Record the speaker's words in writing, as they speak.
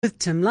With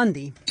Tim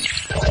Lundy.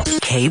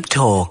 Cape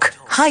Talk,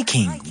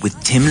 hiking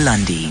with Tim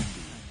Lundy.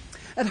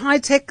 At High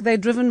Tech, they're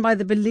driven by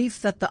the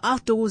belief that the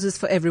outdoors is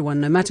for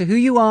everyone, no matter who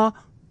you are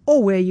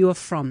or where you are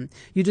from.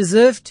 You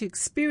deserve to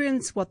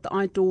experience what the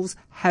outdoors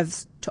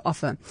have to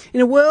offer.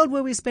 In a world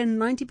where we spend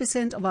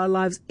 90% of our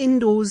lives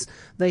indoors,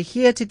 they're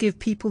here to give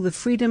people the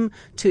freedom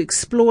to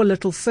explore a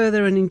little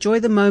further and enjoy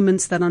the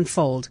moments that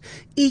unfold.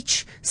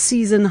 Each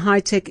season, High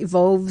Tech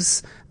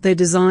evolves their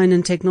design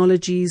and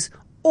technologies,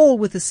 all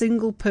with a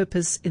single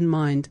purpose in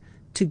mind: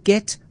 to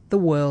get the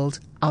world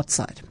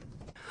outside.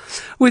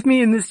 With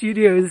me in the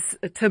studio is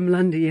Tim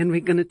Lundy, and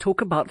we're going to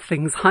talk about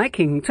things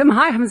hiking. Tim,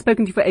 hi, I haven't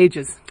spoken to you for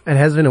ages. It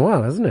has been a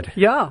while, hasn't it?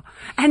 Yeah.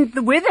 And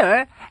the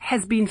weather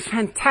has been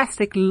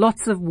fantastic,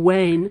 lots of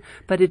rain,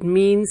 but it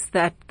means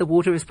that the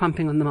water is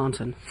pumping on the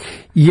mountain.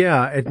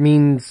 Yeah, it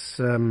means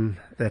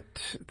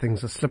that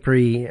things are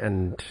slippery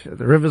and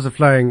the rivers are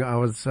flowing. I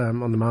was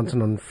on the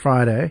mountain on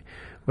Friday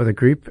with a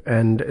group,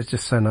 and it's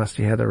just so nice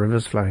to hear the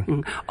rivers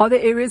flowing. Are there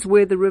areas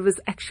where the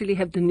rivers actually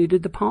have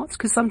denuded the paths?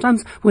 Because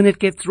sometimes when it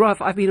gets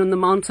rough, I've been on the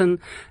mountain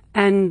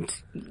and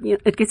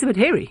it gets a bit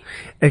hairy.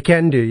 It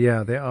can do,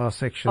 yeah. There are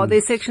sections. Are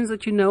there sections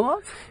that you know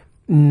of?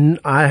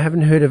 I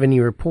haven't heard of any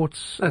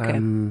reports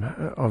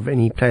of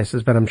any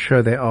places, but I'm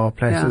sure there are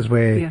places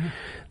where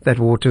that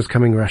water's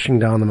coming rushing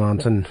down the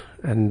mountain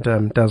and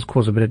does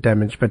cause a bit of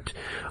damage. But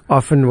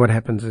often what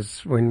happens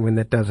is when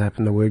that does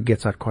happen, the word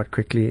gets out quite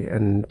quickly,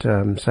 and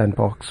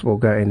sandparks will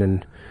go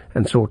in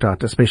and sort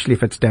out, especially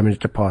if it's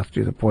damaged a path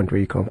to the point where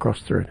you can't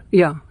cross through it.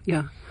 Yeah,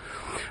 yeah.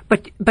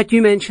 But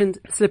you mentioned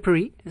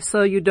slippery,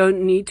 so you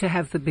don't need to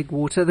have the big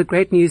water. The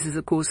great news is,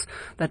 of course,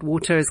 that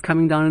water is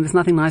coming down, and there's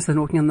nothing nicer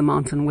than walking on the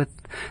mountain with,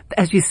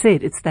 as you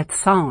said, it's that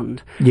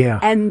sound. Yeah.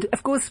 And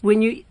of course,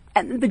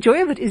 and the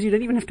joy of it is you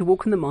don't even have to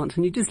walk on the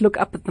mountain. You just look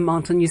up at the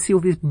mountain, you see all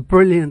these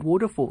brilliant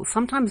waterfalls,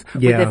 sometimes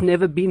where there've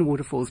never been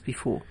waterfalls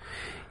before.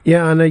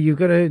 Yeah, I know you've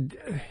got to,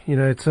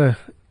 it's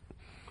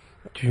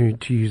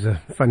to use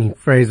a funny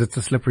phrase, it's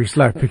a slippery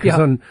slope, because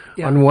on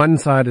one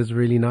side it's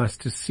really nice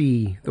to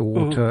see the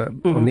water.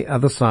 On the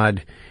other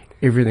side,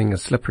 everything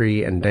is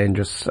slippery and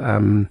dangerous.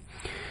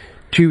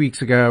 2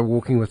 weeks ago,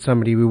 walking with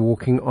somebody, we were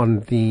walking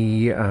on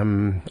the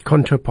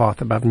contour path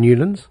above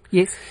Newlands.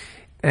 Yes.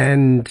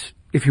 And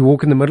if you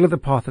walk in the middle of the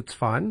path, it's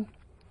fine.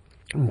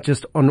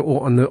 Just on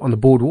the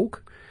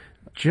boardwalk,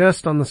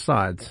 just on the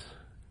sides,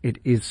 it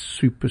is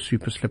super,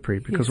 super slippery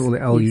because all the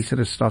algae sort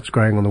of starts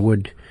growing on the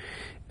wood.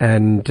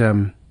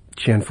 And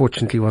she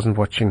unfortunately wasn't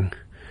watching.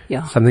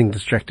 Yeah. Something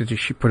distracted her.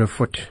 She put her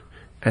foot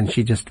and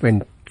she just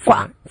went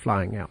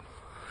flying out.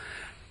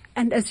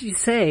 And as you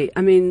say,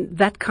 I mean,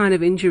 that kind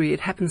of injury, it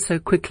happens so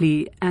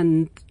quickly,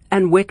 and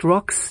wet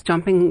rocks,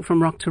 jumping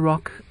from rock to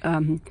rock.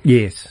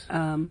 Yes.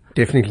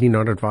 Definitely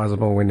not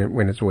advisable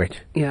when it's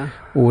wet. Yeah.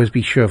 Always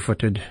be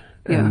sure-footed.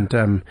 Yeah.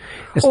 And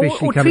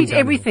especially or treat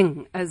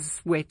everything as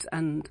wet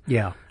and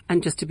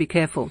just to be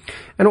careful.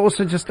 And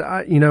also just,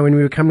 when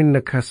we were coming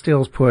to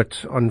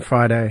Castellsport on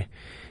Friday,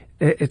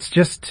 it's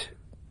just,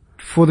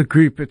 for the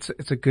group, it's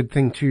a good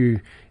thing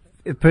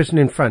the person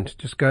in front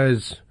just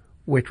goes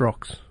wet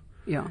rocks.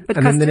 Yeah. But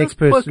and then the next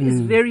person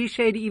is very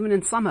shady even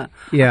in summer.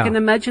 Yeah. I can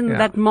imagine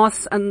that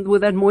moss and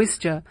with that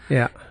moisture.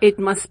 Yeah. It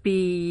must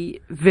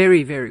be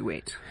very, very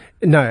wet.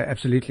 No,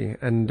 absolutely.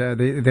 And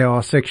there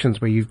are sections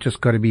where you've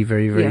just got to be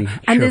very, very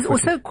sure-footed. And there's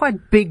also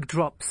quite big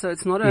drops, so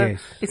it's not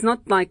it's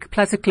not like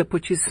Platyclip,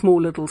 which is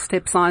small little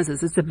step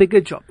sizes. It's a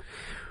bigger drop.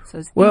 So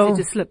it's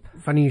easy to slip.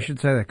 Funny you should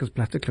say that, because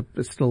Platyclip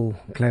is still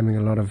claiming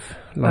a lot of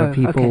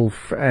people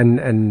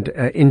and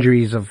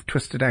injuries of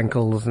twisted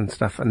ankles and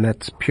stuff, and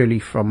that's purely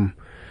from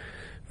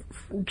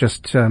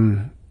just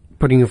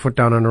putting your foot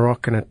down on a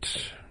rock and it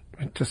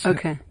just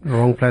the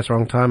wrong place,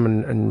 wrong time,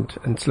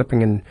 and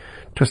slipping and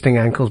twisting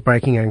ankles,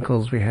 breaking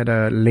ankles. We had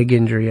a leg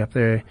injury up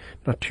there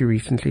not too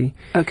recently.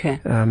 Okay.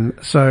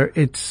 So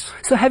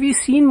have you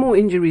seen more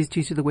injuries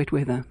due to the wet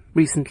weather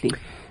recently?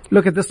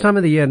 Look, at this time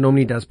of the year, it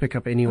normally does pick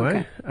up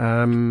anyway.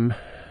 Okay.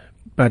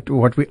 But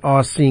what we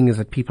are seeing is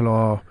that people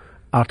are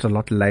out a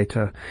lot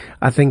later.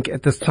 I think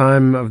at this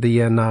time of the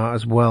year now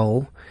as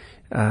well,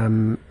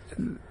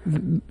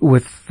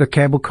 with the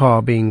cable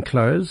car being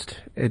closed,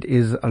 it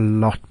is a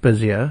lot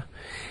busier.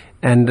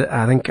 And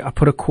I think I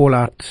put a call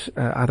out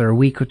either a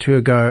week or two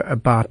ago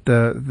about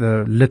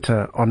the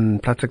litter on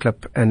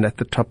Platyclip and at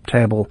the top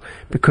table,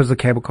 because the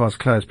cable car is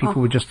closed. People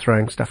were just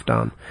throwing stuff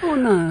down. Oh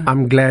no!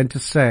 I'm glad to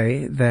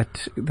say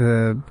that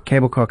the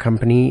cable car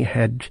company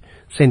had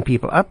sent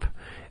people up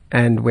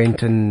and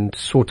went and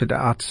sorted it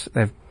out.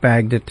 They've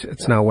bagged it.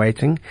 It's now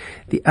waiting.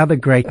 The other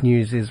great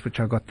news is, which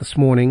I got this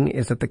morning,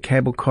 is that the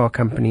cable car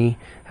company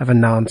have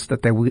announced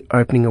that they're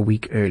opening a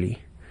week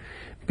early.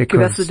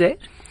 Give us the date.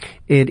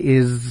 It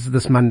is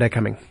this Monday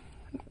coming.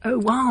 Oh,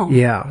 wow.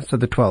 Yeah, so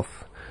the 12th.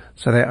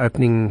 So they're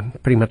opening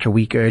pretty much a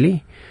week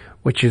early,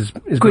 which is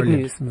good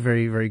brilliant. News.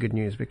 Very, very good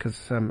news, because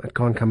it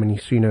can't come any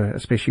sooner,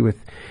 especially with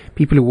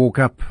people who walk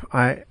up.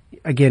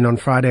 Again, on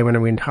Friday when I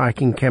went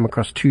hiking, came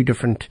across two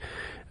different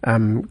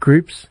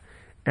groups,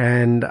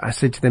 and I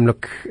said to them,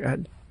 look,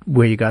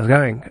 where you guys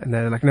going? And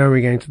they're like, no,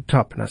 we're going to the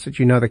top. And I said,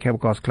 the cable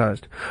car's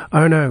closed.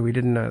 Oh no, we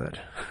didn't know that.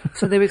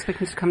 So they were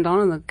expecting to come down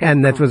on the cable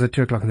And that car. was at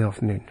 2:00 in the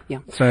afternoon. Yeah.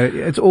 So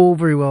it's all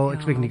very well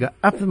expecting to go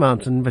up the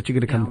mountain, but you're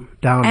going to come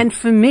down. And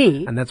for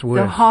me, and that's the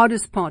worse.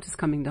 hardest part is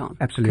coming down.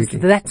 Absolutely.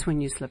 'Cause that's when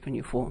you slip and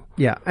you fall.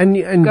 Yeah. And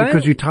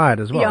because you're tired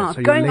as well. Yeah. So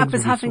your Going legs up is will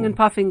be huffing sore. and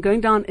puffing.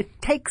 Going down,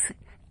 it takes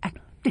a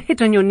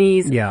hit on your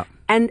knees. Yeah.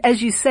 And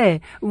as you say,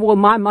 well,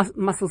 my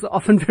muscles are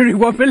often very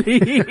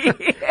wobbly.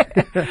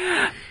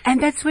 And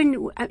that's when,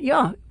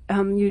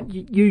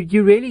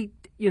 you really,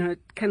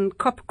 can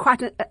cop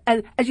quite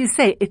as you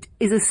say, it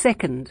is a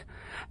second.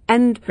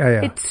 And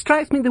it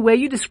strikes me the way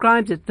you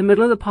described it, the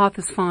middle of the path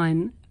is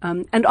fine.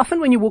 And often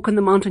when you walk on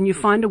the mountain, you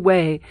find a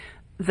way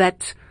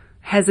that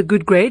has a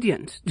good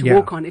gradient to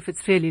walk on if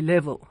it's fairly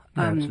level.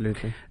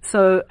 Absolutely.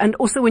 So, and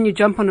also when you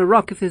jump on a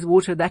rock, if there's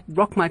water, that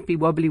rock might be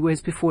wobbly, whereas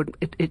before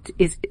it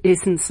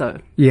isn't so.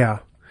 Yeah.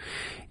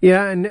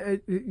 Yeah,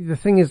 and the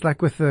thing is,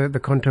 like with the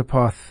contour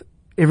path,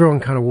 everyone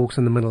kind of walks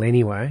in the middle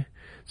anyway,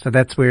 so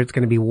that's where it's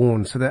going to be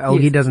worn. So the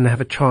algae doesn't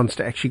have a chance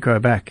to actually grow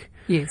back.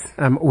 Yes.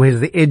 Whereas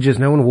the edges,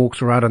 no one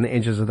walks right on the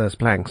edges of those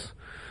planks.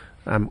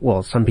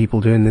 Well, some people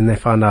do, and then they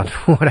find out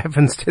what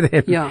happens to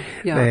them. Yeah.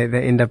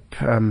 They end up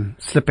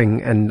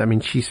slipping, and I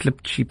mean, she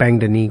slipped, she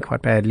banged her knee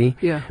quite badly.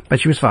 Yeah. But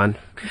she was fine.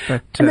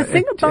 But And the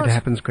thing it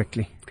happens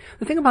quickly.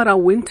 The thing about our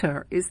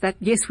winter is that,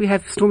 yes, we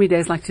have stormy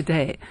days like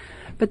today,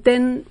 but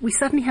then we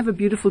suddenly have a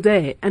beautiful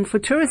day. And for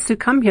tourists who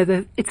come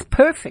here, it's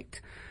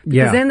perfect.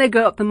 Because then they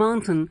go up the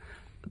mountain.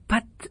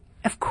 But,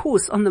 of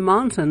course, on the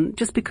mountain,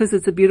 just because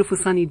it's a beautiful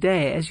sunny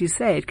day, as you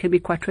say, it can be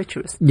quite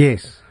treacherous.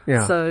 Yes.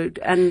 Yeah. So,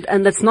 and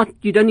that's not,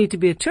 you don't need to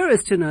be a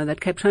tourist to know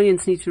that. Cape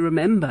Townians need to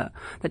remember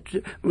that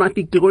it might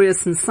be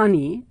glorious and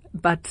sunny,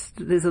 but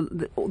there's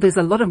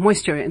a lot of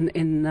moisture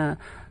in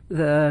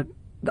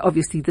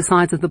obviously the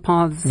sides of the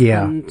paths,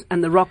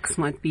 and the rocks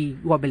might be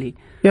wobbly.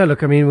 Yeah,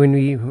 look, I mean, when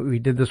we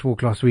did this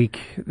walk last week,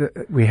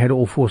 we had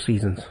all 4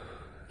 seasons.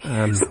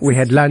 We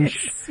had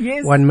lunch.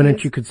 Yes, One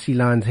minute you could see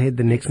Lion's Head,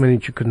 the next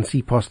minute you couldn't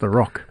see past the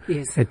rock.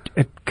 Yes.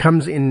 It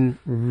comes in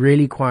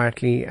really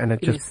quietly, and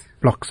it just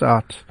blocks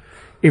out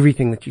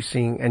everything that you're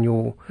seeing, and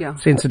your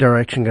sense of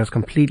direction goes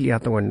completely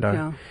out the window.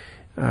 Yeah.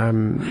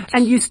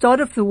 And you start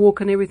off the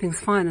walk and everything's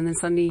fine, and then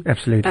suddenly,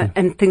 absolutely,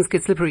 and things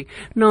get slippery.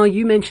 Now,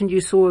 you mentioned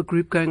you saw a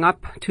group going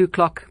up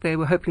 2:00. They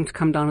were hoping to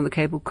come down on the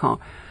cable car.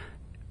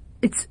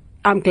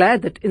 I'm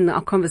glad that in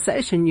our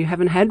conversation you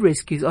haven't had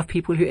rescues of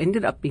people who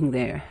ended up being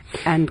there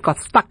and got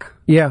stuck.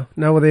 Yeah,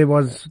 no, well, there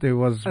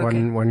was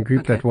one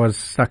group that was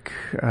stuck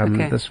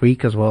this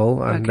week as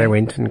well. They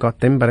went and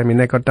got them, but I mean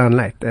they got down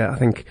late. I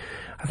think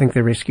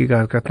the rescue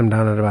guys got them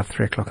down at about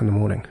 3:00 in the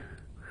morning.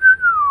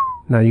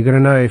 Now you got to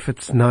know if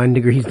it's 9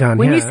 degrees down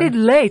when here. When you said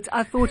late,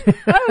 I thought,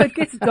 it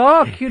gets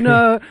dark,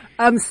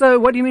 So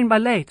what do you mean by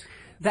late?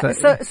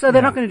 So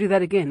they're not going to do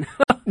that again.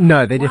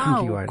 No, they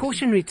definitely won't.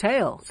 Cautionary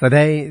tale. So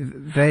they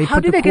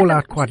put the call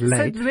out quite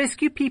late. So the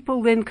rescue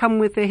people then come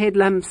with their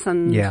headlamps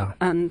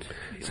and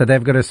so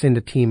they've got to send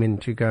a team in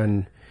to go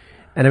and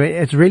I mean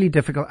it's really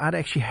difficult. I'd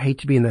actually hate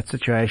to be in that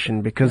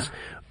situation because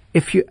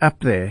if you're up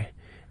there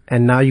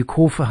and now you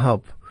call for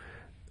help,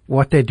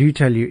 what they do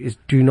tell you is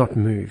do not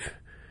move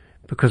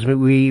because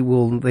we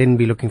will then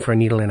be looking for a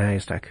needle in a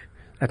haystack.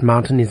 That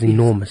mountain is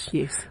enormous.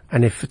 Yes.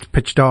 And if it's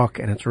pitch dark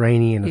and it's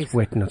rainy and it's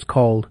wet and it's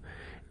cold,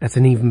 that's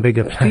an even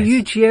bigger place. Do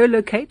you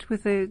geolocate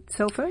with a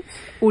cell phone?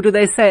 Or do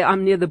they say,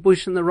 I'm near the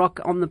bush and the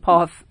rock on the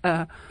path?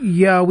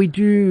 Yeah, we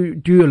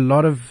do a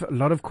lot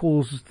of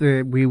calls.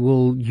 We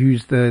will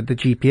use the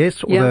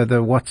GPS or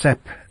the WhatsApp.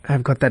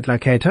 I've got that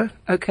locator.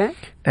 Okay.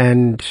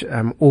 And,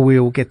 or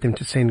we'll get them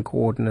to send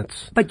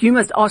coordinates. But you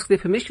must ask their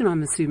permission,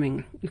 I'm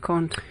assuming. You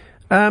can't.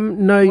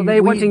 No. Or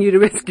they're wanting you to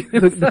rescue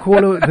them.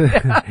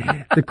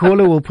 The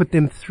caller will put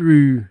them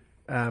through,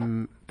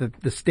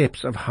 the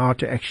steps of how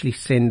to actually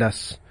send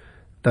us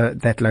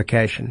that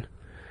location.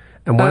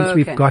 And once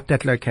we've got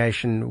that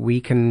location, we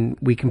can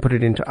put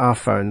it into our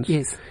phones.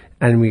 Yes.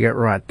 And we get,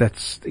 right,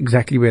 that's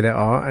exactly where they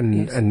are,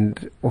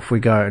 and off we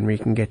go, and we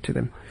can get to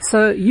them.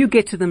 So you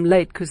get to them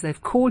late because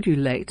they've called you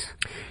late.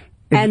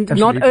 And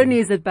absolutely. Not only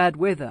is it bad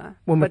weather.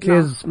 Well,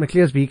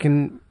 McClear's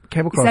Beacon,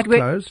 cable cross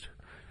closed.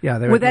 Yeah,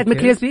 they were at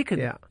McClear's Beacon?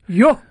 Yeah.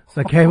 Yo!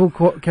 So cable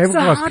cross closed. So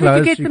how did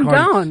you get them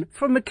down?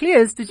 From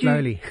McClear's,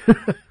 slowly.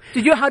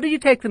 How did you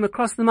take them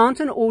across the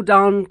mountain or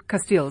down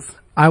Castiles?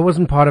 I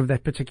wasn't part of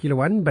that particular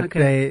one, but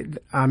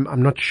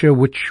I'm not sure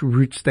which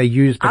routes they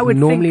used, but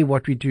normally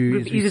what we do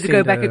is easier to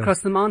go back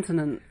across the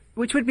mountain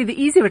which would be the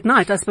easier at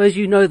night. I suppose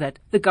you know that.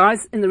 The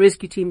guys in the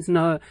rescue teams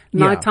know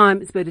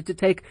nighttime it's better to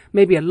take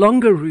maybe a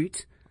longer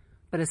route,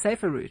 but a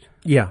safer route.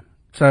 Yeah.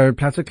 So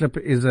Platteklip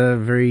is a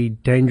very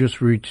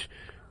dangerous route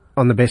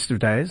on the best of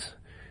days.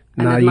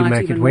 Now you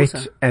make it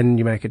wet and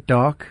you make it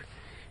dark.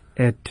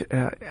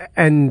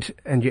 And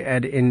you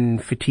add in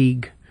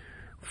fatigue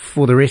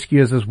for the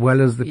rescuers as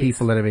well as the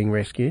people that are being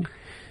rescued.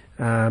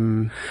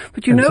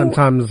 But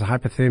sometimes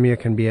hypothermia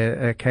can be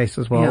a case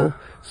as well,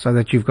 so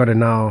that you've got to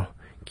now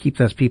keep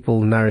those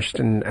people nourished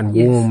and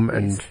warm.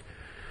 And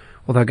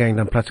although going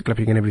down Platteklip,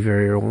 you're going to be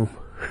very warm.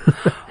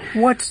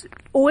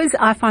 always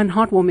I find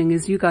heartwarming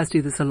is you guys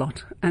do this a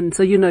lot, and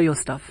so you know your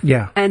stuff.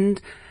 Yeah.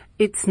 And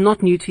it's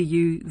not new to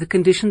you. The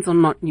conditions are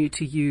not new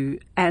to you.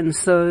 And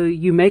so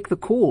you make the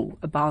call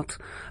about,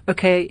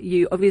 okay,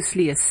 you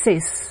obviously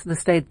assess the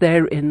state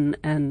they're in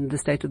and the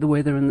state of the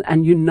weather,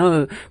 and you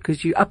know,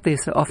 because you're up there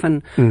so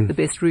often, the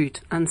best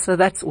route. And so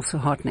that's also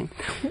heartening.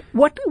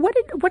 What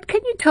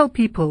can you tell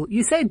people?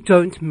 You say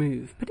don't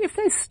move, but if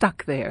they're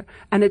stuck there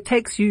and it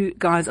takes you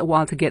guys a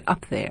while to get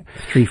up there.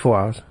 3-4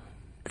 hours.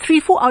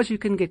 3-4 hours you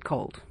can get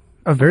cold.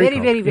 Oh, very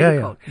cold. Very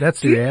cold.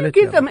 That's the reality. Do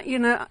you give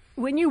them,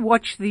 when you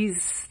watch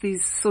these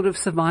sort of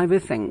survivor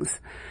things,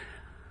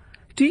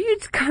 do you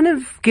kind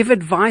of give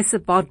advice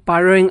about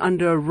burrowing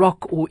under a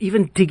rock or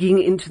even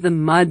digging into the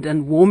mud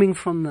and warming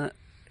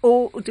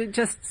or do you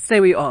just stay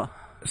where you are?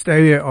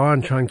 Stay where you are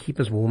and try and keep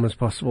as warm as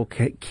possible.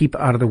 Keep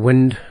out of the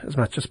wind as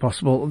much as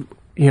possible.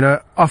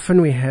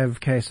 Often we have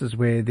cases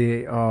where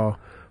there are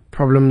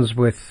problems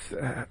with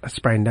a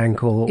sprained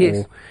ankle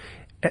yes.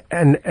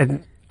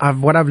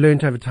 What I've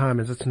learned over time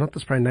is it's not the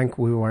sprained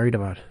ankle we were worried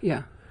about.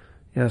 Yeah.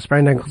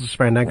 Sprained ankle's a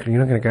sprained ankle. You're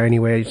not going to go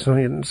anywhere. It's not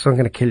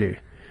going to kill you.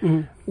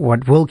 Mm.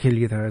 What will kill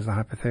you though is the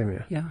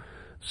hypothermia. Yeah.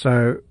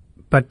 So,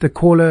 but the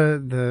caller,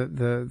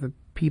 the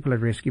people at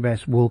Rescue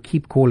Base will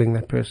keep calling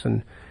that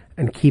person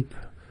and keep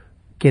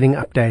getting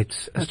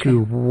updates as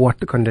to what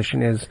the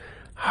condition is.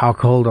 How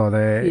cold are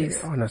they?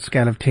 Yes. On a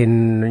scale of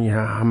 10,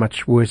 how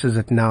much worse is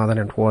it now than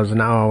it was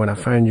an hour when I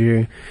phoned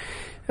you?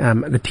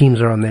 The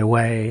teams are on their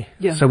way.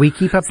 Yeah. So we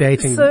keep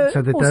updating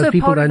so that those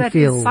people don't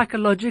feel... Is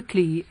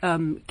psychologically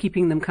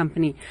keeping them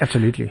company.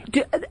 Absolutely.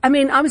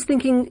 I was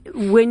thinking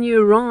when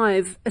you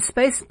arrive, a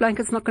space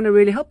blanket's not going to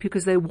really help you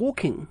because they're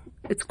walking.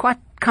 It's quite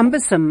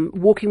cumbersome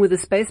walking with a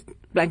space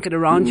blanket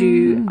around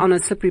you on a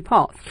slippery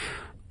path.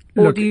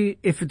 Or Look,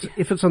 if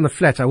it's on the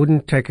flat, I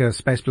wouldn't take a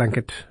space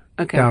blanket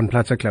down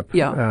Platteklip.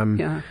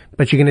 Yeah.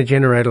 But you're going to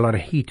generate a lot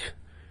of heat,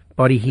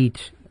 body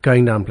heat,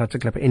 going down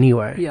Platteklip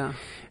anyway. Yeah.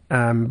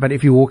 But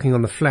if you're walking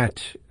on the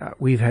flat,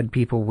 we've had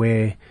people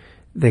where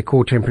their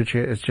core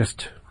temperature is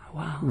just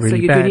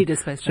really bad. So you do need a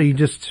space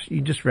blanket. So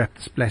you just wrap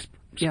the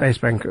space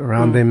blanket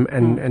around them,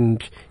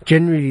 and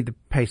generally the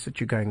pace that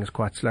you're going is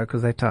quite slow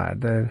because they're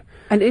tired.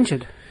 And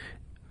injured.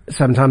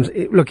 Sometimes,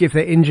 if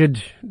they're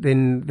injured,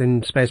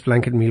 then space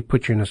blanket, and we'll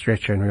put you in a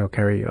stretcher and we'll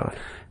carry you out.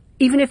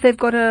 Even if they've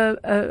got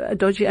a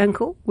dodgy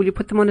ankle, will you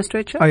put them on a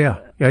stretcher? Oh yeah.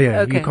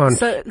 Okay. You can't.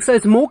 So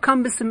it's more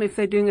cumbersome if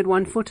they're doing it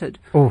one-footed.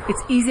 Oh.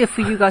 It's easier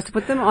for you guys to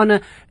put them on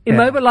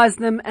immobilize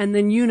them, and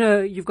then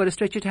you've got a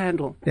stretcher to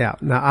handle. Yeah.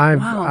 Now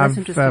I've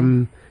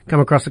come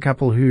across a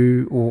couple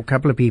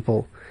of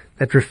people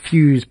that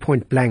refuse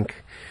point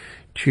blank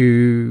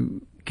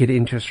to get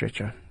into a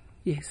stretcher.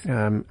 Yes.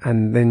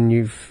 And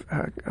then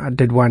I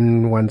did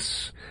one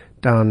once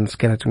down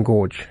Skeleton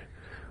Gorge,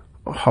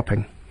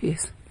 hopping.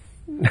 Yes.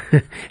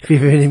 If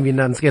you've ever been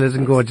down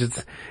Skeleton Gorge,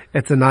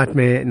 it's a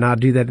nightmare. And I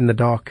do that in the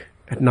dark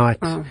at night,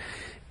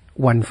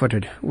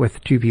 one-footed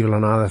with two people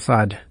on either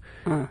side,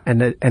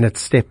 and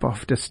it's step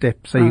after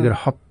step. So you got to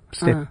hop,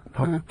 step,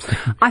 hop.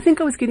 I think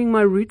I was getting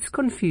my routes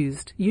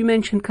confused. You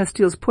mentioned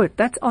Casteel's Poort.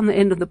 That's on the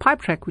end of the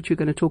pipe track, which you're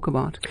going to talk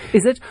about.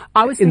 Is it?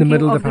 I was thinking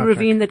of the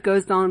ravine that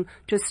goes down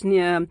just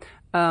near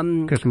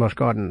Kirstenbosch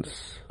Gardens.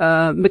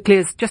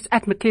 Just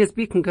at McClere's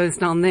Beacon goes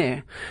down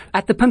there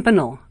at the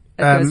Pimpernel.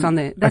 It goes down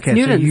there. That's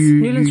Newlands. So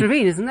Newlands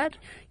Ravine, isn't that?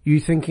 You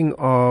thinking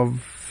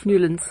of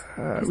Newlands?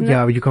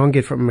 But you can't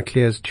get from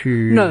McClere's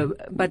to. No,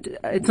 but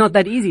it's not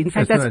that easy. In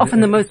fact, that's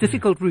often the most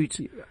difficult route.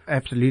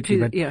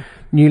 Absolutely,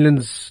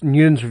 Newlands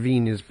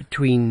Ravine is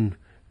between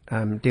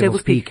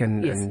Devil's Peak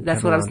and yes, and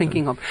that's what I was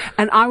thinking of.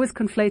 And I was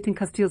conflating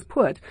Casteel's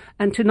Poort.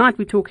 And tonight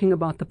we're talking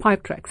about the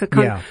pipe track. So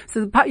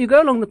you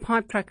go along the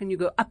pipe track and you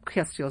go up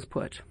Casteel's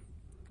Poort.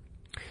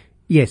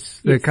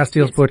 Yes, the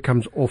Casteel's Poort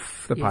comes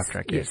off the pipe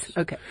track, yes.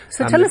 Okay.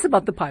 So tell us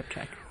about the pipe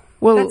track.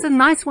 Well, that's a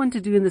nice one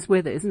to do in this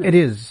weather, isn't it? It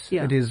is.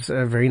 Yeah. It is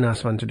a very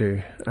nice one to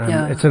do.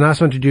 It's a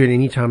nice one to do at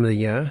any time of the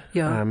year.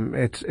 Yeah.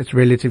 It's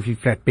relatively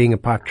flat. Being a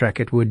pipe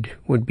track, it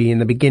would be in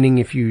the beginning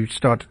if you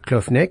start at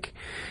Kloof Neck.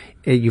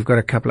 You've got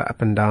a couple of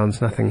up and downs,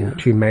 nothing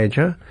too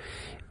major.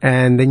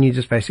 And then you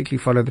just basically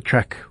follow the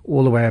track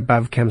all the way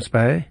above Camps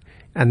Bay.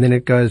 And then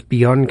it goes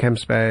beyond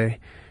Camps Bay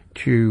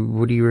to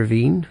Woody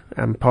Ravine,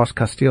 past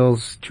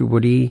Casteel's to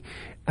Woody,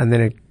 and then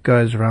it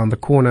goes around the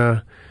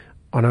corner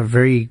on a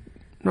very,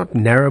 not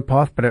narrow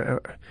path, but a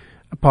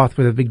path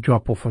with a big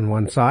drop off on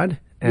one side.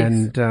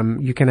 And,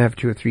 you can have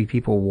 2 or 3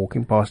 people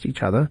walking past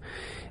each other.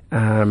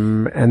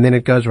 And then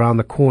it goes around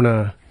the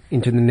corner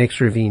into the next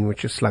ravine,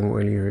 which is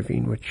Slungwurly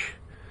Ravine, which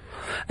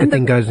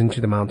then goes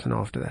into the mountain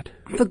after that.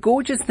 The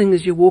gorgeous thing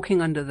is you're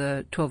walking under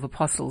the 12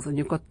 Apostles and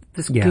you've got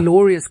this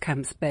glorious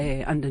Camps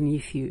Bay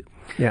underneath you.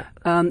 Yeah.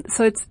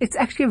 So it's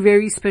actually a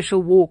very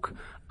special walk.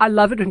 I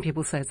love it when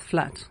people say it's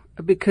flat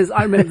because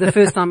I remember the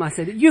first time I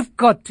said it, you've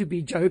got to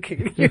be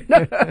joking,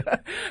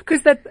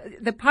 because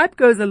the pipe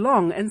goes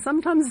along and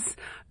sometimes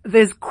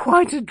there's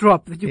quite a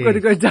drop that you've got to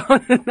go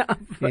down and up.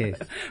 Yes.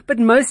 But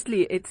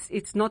mostly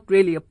it's not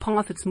really a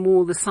path. It's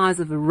more the size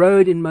of a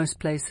road in most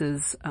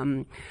places.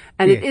 And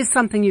it is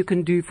something you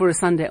can do for a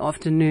Sunday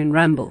afternoon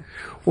ramble.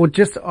 Or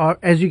just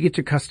as you get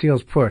to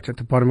Casteelspoort, at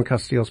the bottom of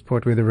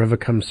Casteelspoort where the river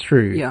comes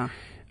through. Yeah.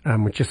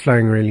 Which is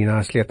flowing really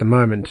nicely at the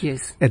moment.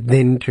 Yes. It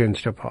then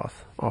turns to a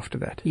path after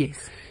that.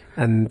 Yes.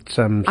 And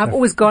I've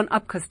always gone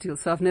up Castile,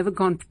 so I've never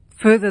gone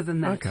further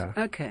than that.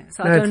 Okay.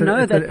 So I don't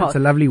know that path. It's a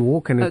lovely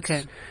walk, and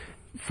it's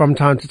from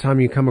time to time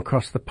you come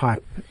across the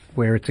pipe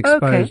where it's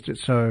exposed. Okay.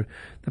 So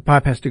the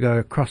pipe has to go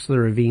across the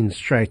ravine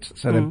straight.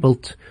 So they've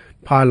built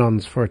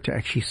pylons for it to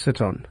actually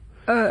sit on.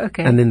 Oh,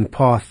 okay. And then the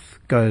path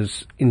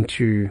goes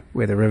into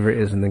where the river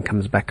is and then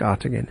comes back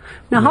out again.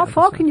 Now, how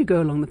far can you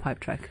go along the pipe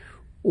track?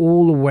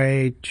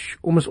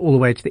 Almost all the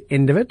way to the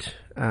end of it.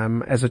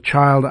 As a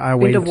child, I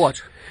went end of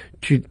what?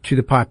 To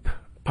the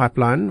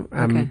pipeline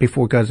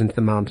before it goes into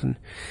the mountain.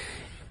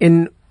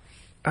 In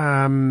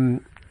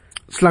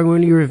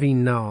Slangoli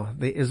Ravine now,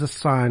 there is a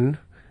sign,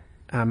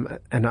 and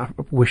I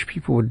wish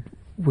people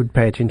would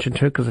pay attention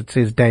to it because it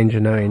says danger,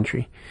 no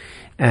entry.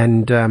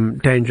 And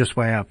dangerous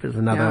way up is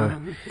another.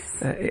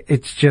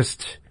 It's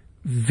just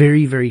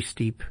very, very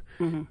steep.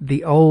 Mm-hmm.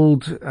 The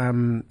old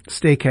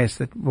staircase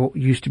that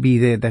used to be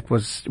there that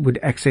would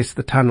access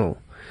the tunnel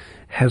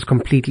has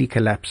completely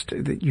collapsed.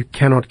 You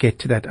cannot get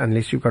to that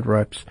unless you've got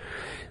ropes.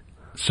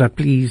 So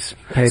please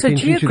pay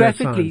attention to that.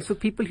 So geographically, for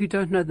people who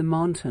don't know the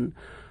mountain,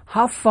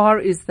 how far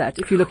is that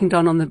if you're looking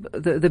down on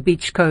the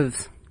beach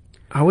coves?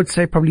 I would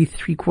say probably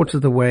 3/4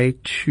 of the way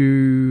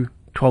to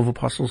 12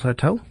 Apostles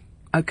Hotel.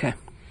 Okay.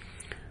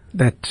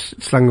 That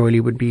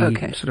Slangoli would be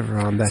sort of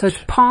around that. So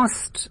it's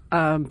past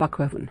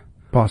Buckhoven.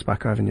 Past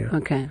Buckhoven, yeah.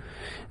 Okay.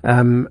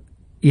 And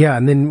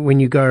then when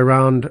you go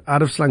around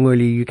out of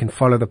Slangoli, you can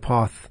follow the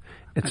path.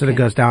 It sort of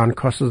goes down,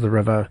 crosses the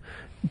river.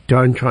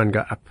 Don't try and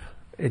go up.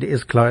 It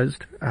is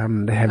closed.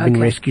 There have been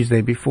rescues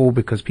there before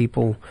because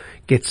people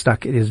get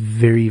stuck. It is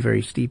very,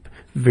 very steep,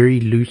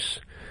 very loose,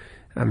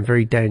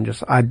 very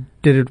dangerous. I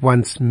did it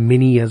once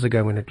many years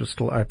ago when it was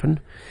still open,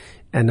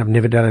 and I've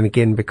never done it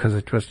again because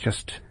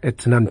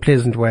it's an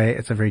unpleasant way.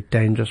 It's a very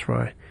dangerous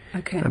way.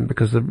 Okay.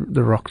 Because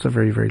the rocks are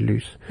very, very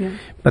loose. Yeah.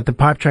 But the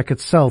pipe track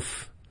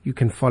itself, you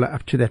can follow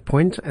up to that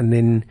point, and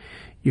then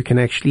you can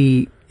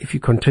actually, if you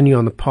continue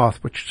on the path,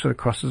 which sort of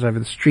crosses over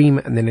the stream,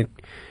 and then it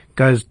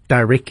goes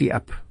directly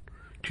up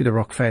to the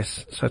rock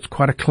face. So it's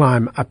quite a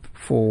climb up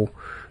for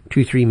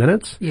 2-3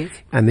 minutes. Yes.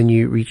 And then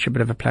you reach a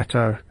bit of a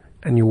plateau,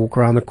 and you walk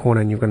around the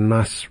corner, and you've got a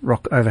nice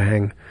rock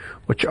overhang,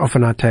 which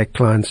often I take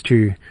clients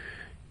to,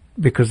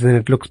 because then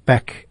it looks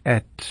back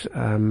at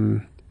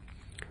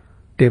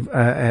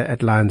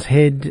Lion's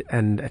Head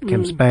and at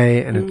Kemps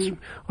Bay, and it's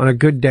on a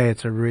good day,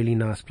 it's a really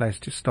nice place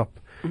to stop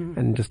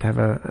and just have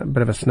a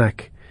bit of a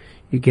snack.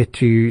 You get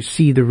to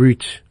see the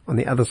route on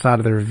the other side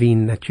of the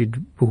ravine that you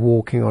were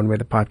walking on where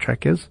the pipe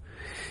track is,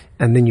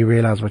 and then you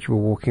realize what you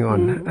were walking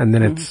on, and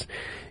then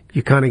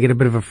you kind of get a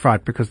bit of a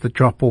fright because the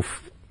drop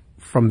off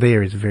from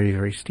there is very,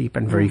 very steep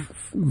and very,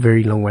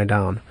 very long way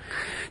down.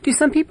 Do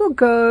some people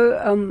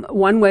go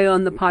one way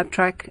on the pipe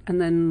track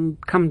and then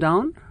come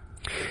down?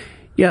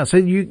 Yeah,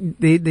 so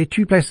there are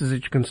two places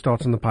that you can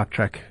start on the pipe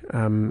track.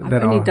 I've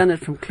only done it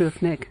from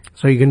Kloof Neck.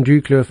 So you can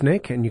do Kloof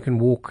Neck, and you can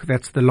walk.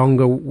 That's the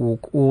longer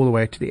walk all the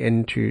way to the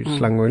end to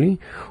Slangoli,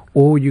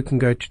 or you can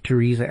go to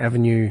Teresa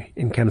Avenue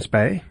in Kemps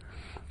Bay,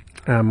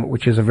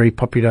 which is a very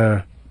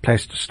popular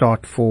place to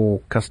start for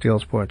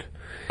Casteelspoort.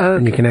 Okay.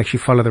 And you can actually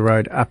follow the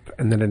road up,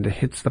 and then it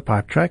hits the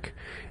pipe track,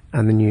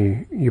 and then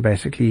you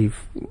basically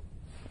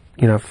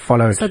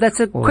follow it. So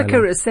that's a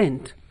quicker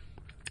ascent.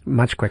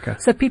 Much quicker.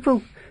 So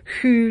people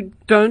who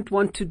don't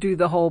want to do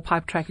the whole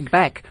pipe track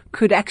back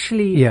could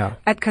actually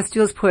at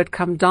Casteelspoort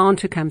come down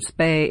to Camps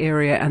Bay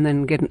area and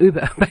then get an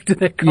Uber back to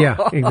their car. Yeah,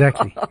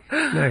 exactly.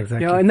 No,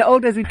 exactly. In the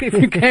old days, if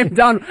you came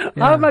down,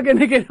 how am I going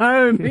to get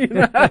home?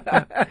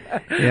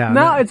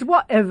 Now it's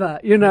whatever,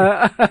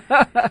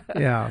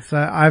 Yeah. So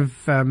I've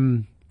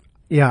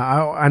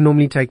I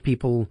normally take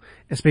people,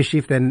 especially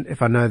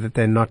if I know that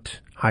they're not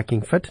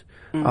hiking fit,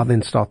 I'll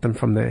then start them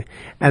from there.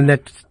 And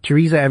that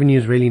Teresa Avenue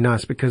is really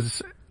nice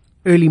because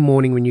early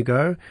morning when you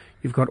go,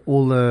 you've got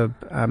all the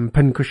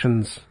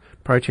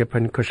protea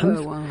pin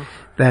cushions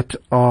that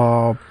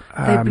are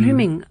they're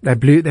blooming.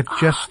 They've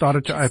just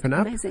started to open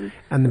up, amazing.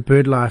 And the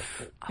bird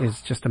life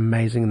is just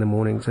amazing in the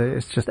morning. So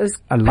it's just those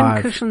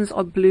alive. Pin cushions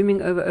are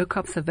blooming over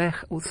Oakapseweg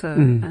also,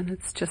 and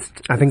it's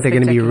just. I think they're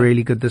going to be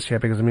really good this year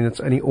because it's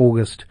only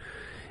August.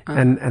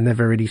 And they've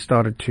already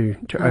started to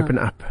open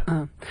up.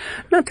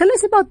 Now tell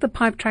us about the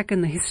pipe track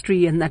and the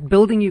history and that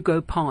building you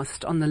go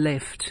past on the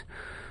left.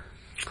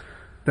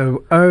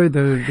 Are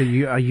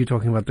you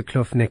talking about the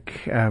Kloof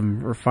Neck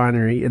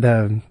refinery,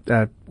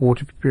 the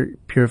water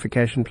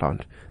purification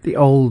plant, the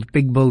old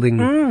big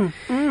building?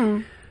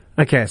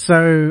 Okay,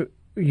 so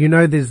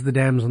there's the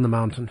dams on the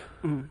mountain,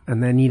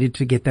 and they needed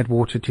to get that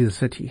water to the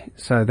city.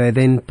 So they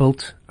then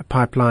built a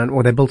pipeline,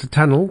 or they built a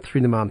tunnel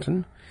through the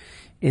mountain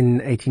in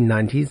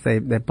 1890s. They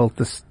built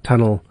this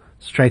tunnel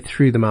straight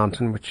through the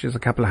mountain, which is a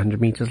couple of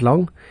 100 meters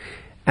long,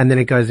 and then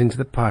it goes into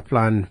the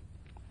pipeline,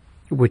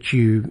 which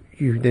you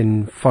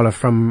then follow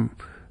from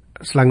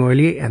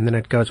Slangoili, and then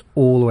it goes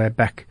all the way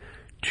back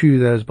to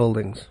those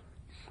buildings.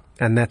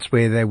 And that's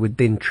where they would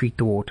then treat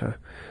the water.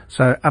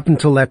 So up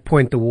until that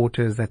point, the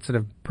water is that sort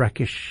of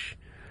brackish,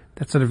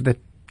 that sort of the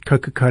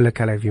Coca-Cola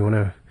color, if you want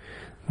to,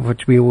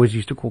 what we always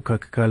used to call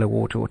Coca-Cola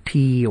water or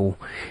tea, or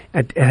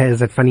it has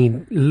that funny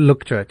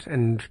look to it.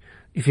 And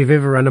if you've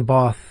ever run a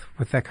bath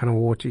with that kind of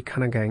water, you're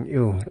kind of going,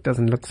 ew, it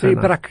doesn't look so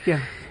nice.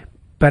 Yeah.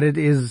 But it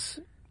is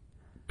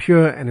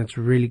pure and it's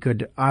really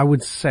good. I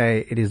would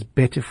say it is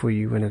better for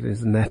you when it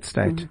is in that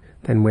state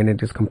than when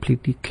it is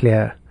completely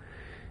clear.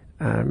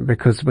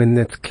 Because when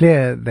it's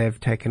clear, they've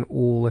taken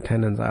all the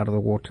tannins out of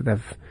the water.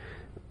 They've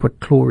put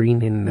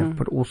chlorine in, they've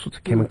put all sorts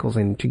of chemicals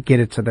in to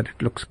get it so that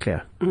it looks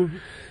clear.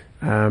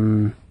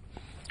 And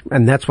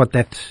that's what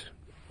that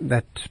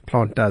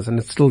plant does, and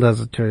it still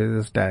does it to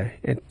this day.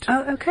 It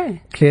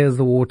clears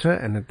the water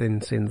and it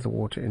then sends the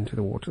water into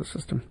the water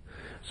system.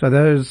 So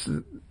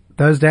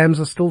those dams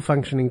are still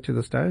functioning to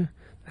this day.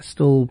 They're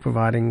still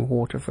providing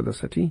water for the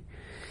city.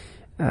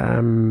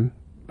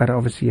 But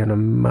obviously on a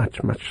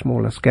much, much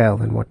smaller scale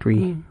than what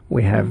we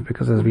have,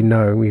 because as we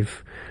know,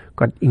 we've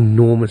got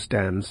enormous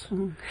dams.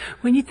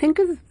 When you think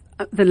of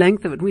the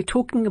length of it, we're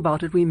talking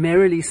about it, we're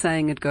merrily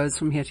saying it goes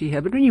from here to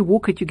here, but when you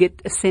walk it, you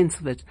get a sense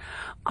of it.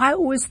 I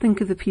always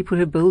think of the people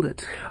who build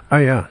it. Oh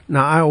yeah.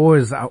 Now I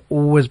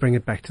always bring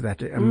it back to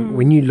that.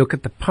 When you look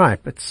at the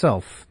pipe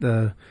itself,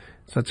 so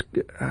it's,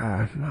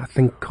 I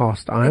think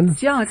cast iron.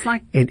 It's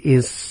like. It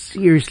is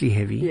seriously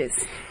heavy. Yes.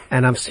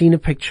 And I've seen a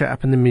picture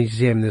up in the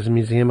museum. There's a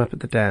museum up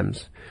at the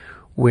dams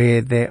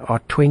where there are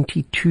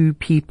 22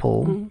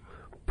 people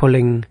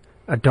pulling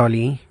a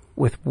dolly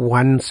with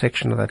one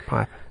section of that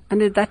pipe.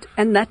 And at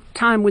that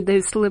time, would there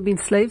still have been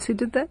slaves who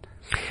did that?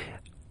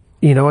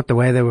 You know what? The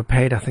way they were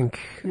paid, I think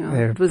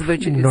it was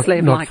virtually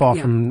slave-like. Not far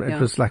from. It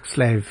was like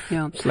slave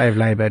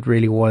labor. It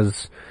really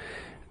was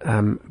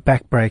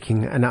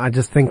backbreaking. And I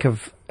just think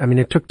of. I mean,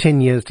 it took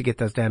 10 years to get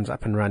those dams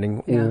up and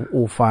running,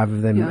 all 5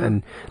 of them,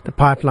 and the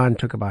pipeline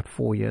took about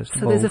 4 years to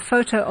build. So there's a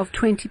photo of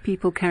 20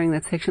 people carrying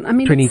that section. I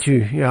mean,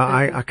 22. Yeah,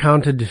 I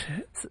counted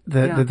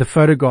the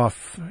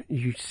photograph.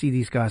 You see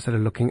these guys that are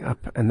looking up,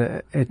 and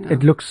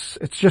it looks.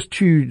 It's just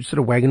 2 sort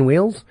of wagon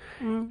wheels,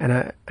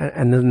 and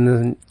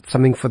then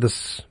something for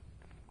this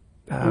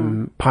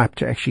pipe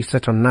to actually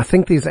sit on. And I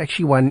think there's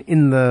actually one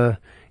in the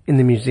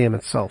museum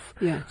itself.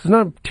 Yeah, so it's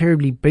not a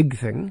terribly big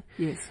thing.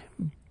 Yes.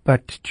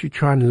 But to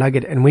try and lug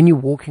it, and when you're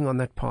walking on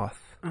that path,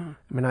 I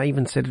mean, I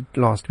even said it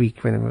last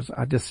week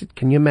I just said,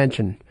 can you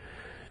imagine,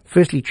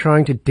 firstly,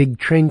 trying to dig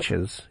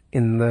trenches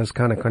in those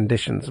kind of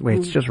conditions where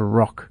it's just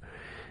rock?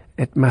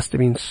 It must have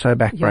been so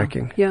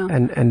backbreaking. Yeah.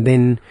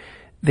 And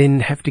then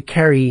have to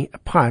carry a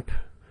pipe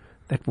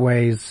that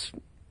weighs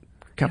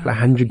a couple of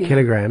 100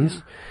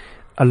 kilograms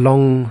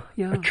along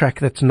a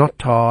track that's not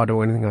tarred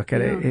or anything like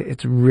that.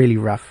 It's really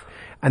rough.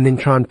 And then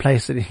try and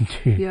place it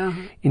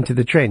into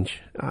the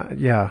trench.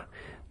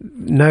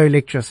 No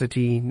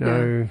electricity,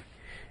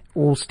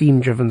 all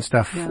steam-driven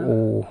stuff,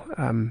 or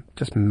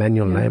just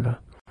manual labor.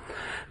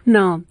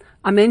 Now,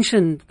 I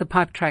mentioned the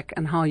pipe track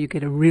and how you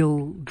get a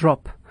real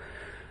drop.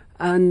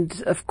 And,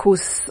 of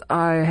course,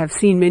 I have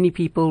seen many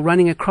people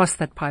running across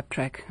that pipe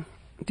track.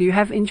 Do you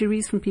have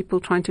injuries from people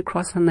trying to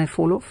cross and they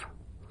fall off?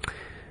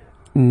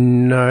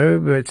 No,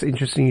 but it's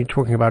interesting you're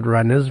talking about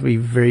runners. We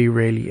very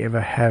rarely ever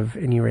have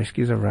any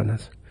rescues of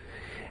runners.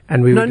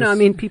 And I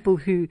mean people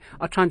who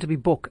are trying to be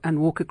book and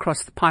walk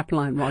across the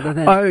pipeline rather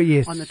than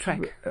on the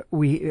track.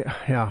 We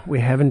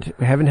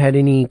haven't had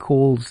any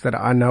calls that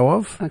I know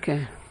of.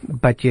 Okay.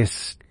 But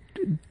yes,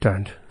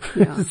 don't.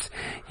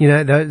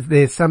 Yeah.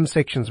 There's some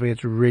sections where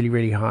it's really,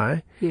 really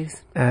high.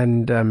 Yes.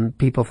 And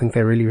people think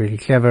they're really, really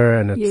clever,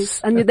 and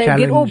it's and they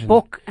get all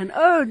book and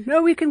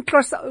we can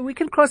cross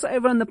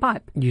over on the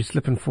pipe. You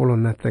slip and fall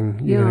on that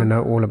thing, you're going to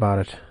know all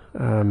about it.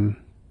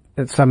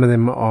 Some of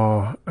them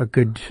are a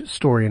good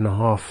story and a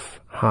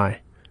half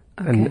high,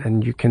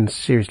 and you can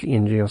seriously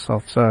injure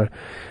yourself. So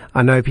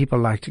I know people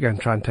like to go and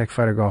try and take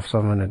photographs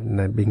of them, and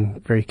they're being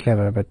very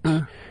clever, but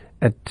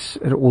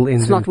it all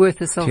ends. It's not worth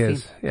the selfie.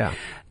 Tears. Yeah.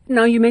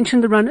 Now you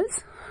mentioned the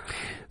runners.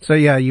 So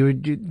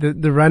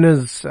the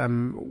runners.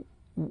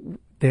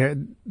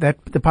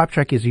 The pipe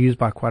track is used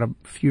by quite a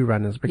few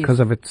runners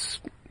because of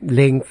its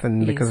length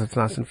and because it's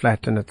nice and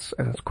flat and it's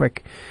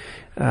quick.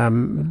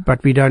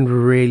 But we don't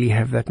really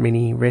have that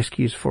many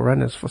rescues for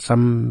runners for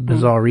some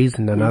bizarre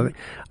reason.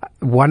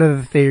 One of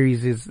the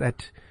theories is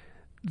that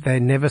they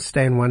never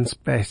stay in one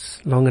space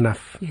long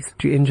enough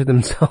to injure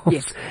themselves.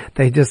 Yes.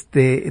 They just,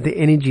 the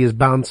energy is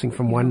bouncing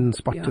from one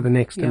spot to the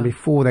next, and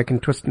before they can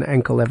twist an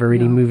ankle, they've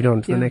already moved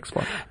on to the next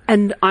spot.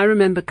 And I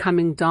remember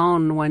coming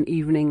down one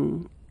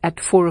evening at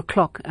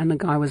 4:00 and a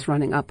guy was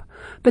running up.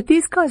 But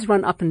these guys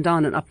run up and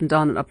down and up and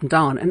down and up and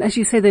down. And as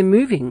you say, they're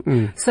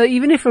moving. So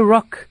even if a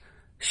rock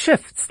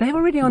shifts, they're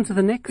already on to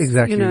the next.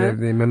 Exactly. You know,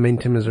 their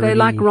momentum is already. they're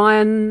like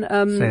Ryan.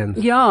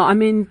 Sands. Yeah, I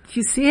mean,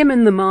 you see him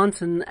in the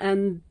mountain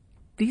and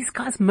these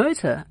guys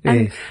motor.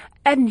 And, Yes.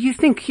 and you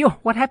think, yo,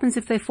 what happens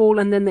if they fall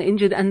and then they're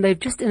injured and they're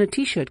just in a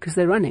t-shirt because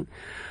they're running?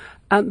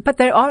 But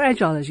they are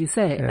agile, as you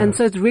say. Yeah. And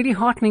so it's really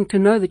heartening to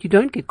know that you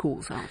don't get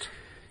calls out.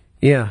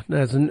 Yeah,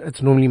 no,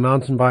 it's normally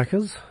mountain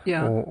bikers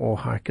Yeah. or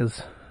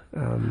hikers.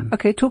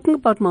 Okay, talking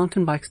about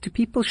mountain bikes, do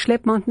people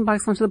schlep mountain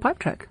bikes onto the pipe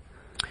track?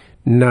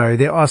 No,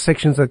 there are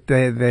sections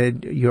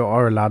that you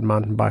are allowed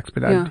mountain bikes,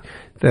 but Yeah.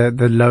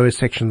 the lower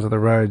sections of the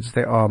roads,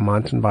 there are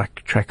mountain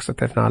bike tracks that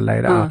they've now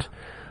laid out.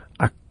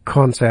 I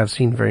can't say I've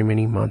seen very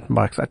many mountain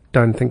bikes. I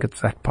don't think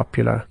it's that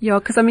popular. Yeah,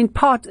 because I mean,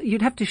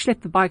 you'd have to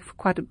schlep the bike for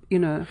quite a, you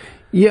know.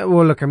 Yeah,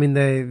 well, look, I mean,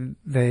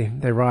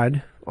 they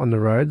ride on the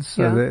roads,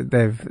 so Yeah.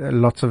 they've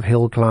lots of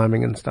hill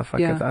climbing and stuff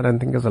like Yeah. that. I don't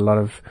think there's a lot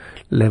of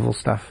level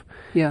stuff.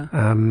 Yeah.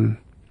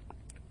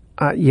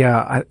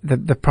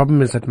 The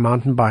problem is that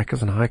mountain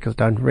bikers and hikers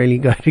don't really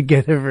go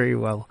together very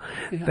well.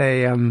 Yeah.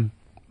 They,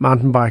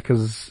 mountain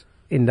bikers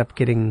end up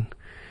getting,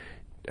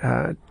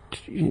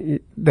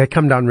 they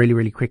come down really,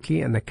 really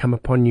quickly and they come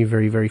upon you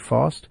very, very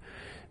fast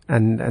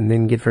and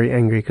then get very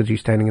angry because you're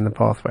standing in the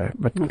pathway.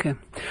 But Okay.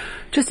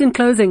 Just in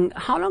closing,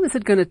 how long is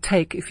it going to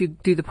take if you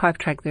do the pipe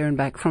track there and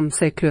back from,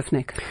 say,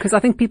 Kloofneck? Because I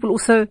think people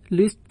also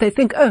they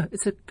think, oh,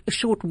 it's a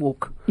short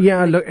walk.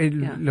 yeah, look,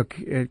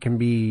 it can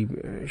be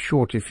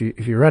short if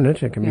you run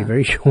it. It can be Yeah.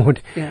 very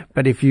short. Yeah.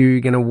 But if you're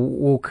going to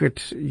walk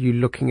it, you're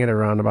looking at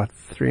around about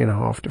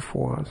 3.5 to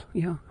 4 hours.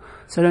 Yeah.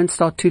 So don't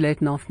start too late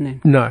in the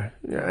afternoon. No,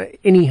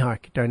 any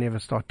hike, don't ever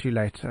start too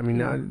late. I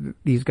mean,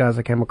 these guys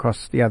I came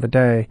across the other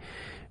day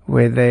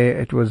where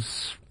it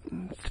was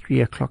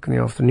 3:00 in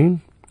the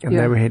afternoon and Yeah.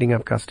 they were heading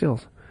up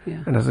Castells.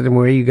 Yeah. And I said to them,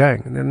 where are you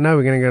going? And then, no,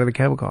 we're going to go to the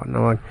cable car. And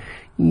I'm like,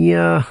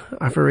 yeah,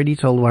 I've already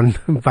told one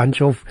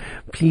bunch off,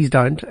 please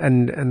don't.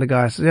 And the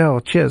guy says, oh,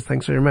 cheers,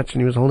 thanks very much.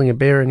 And he was holding a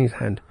beer in his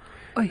hand.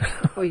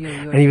 Oh, yeah.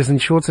 And he was in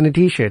shorts and a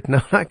t-shirt. And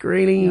I'm like,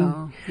 really?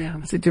 Yeah, yeah.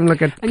 I said to him,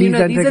 look, And please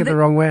don't take it the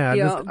wrong way. I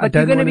but don't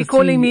you're going to wanna be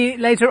calling see- me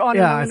later on.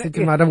 Yeah, I said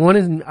to him, I don't want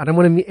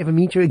to ever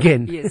meet you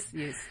again. Yes.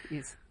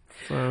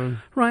 So,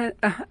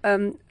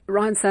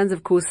 Ryan Sands,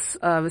 of course,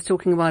 was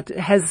talking about,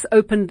 has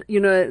opened, you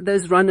know,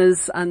 those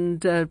runners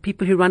and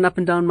people who run up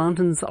and down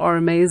mountains are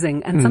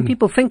amazing. And some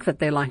people think that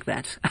they're like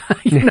that,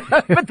 you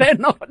know, but they're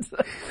not.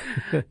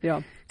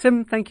 Yeah.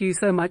 Tim, thank you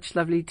so much.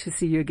 Lovely to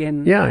see you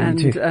again. Yeah, you and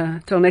too.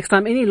 Till next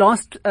time. Any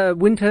last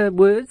winter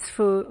words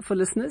for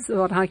listeners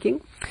about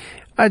hiking?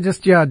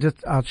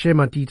 I'll share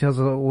my details.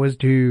 I always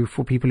do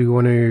for people who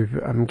want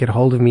to get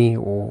hold of me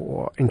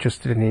or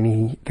interested in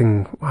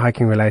anything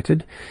hiking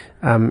related.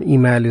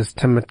 Email is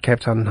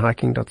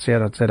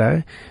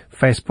tim@capetownhiking.co.za.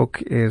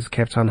 Facebook is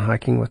Cape Town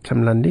Hiking with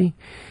Tim Lundy.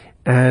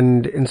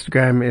 And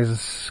Instagram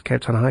is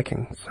Cape Town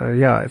Hiking. So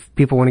yeah, if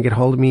people want to get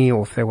hold of me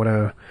or if they want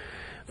to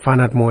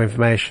find out more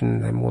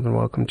information, they're more than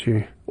welcome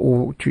to,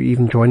 or to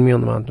even join me on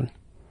the mountain.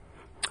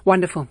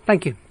 Wonderful.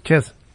 Thank you. Cheers.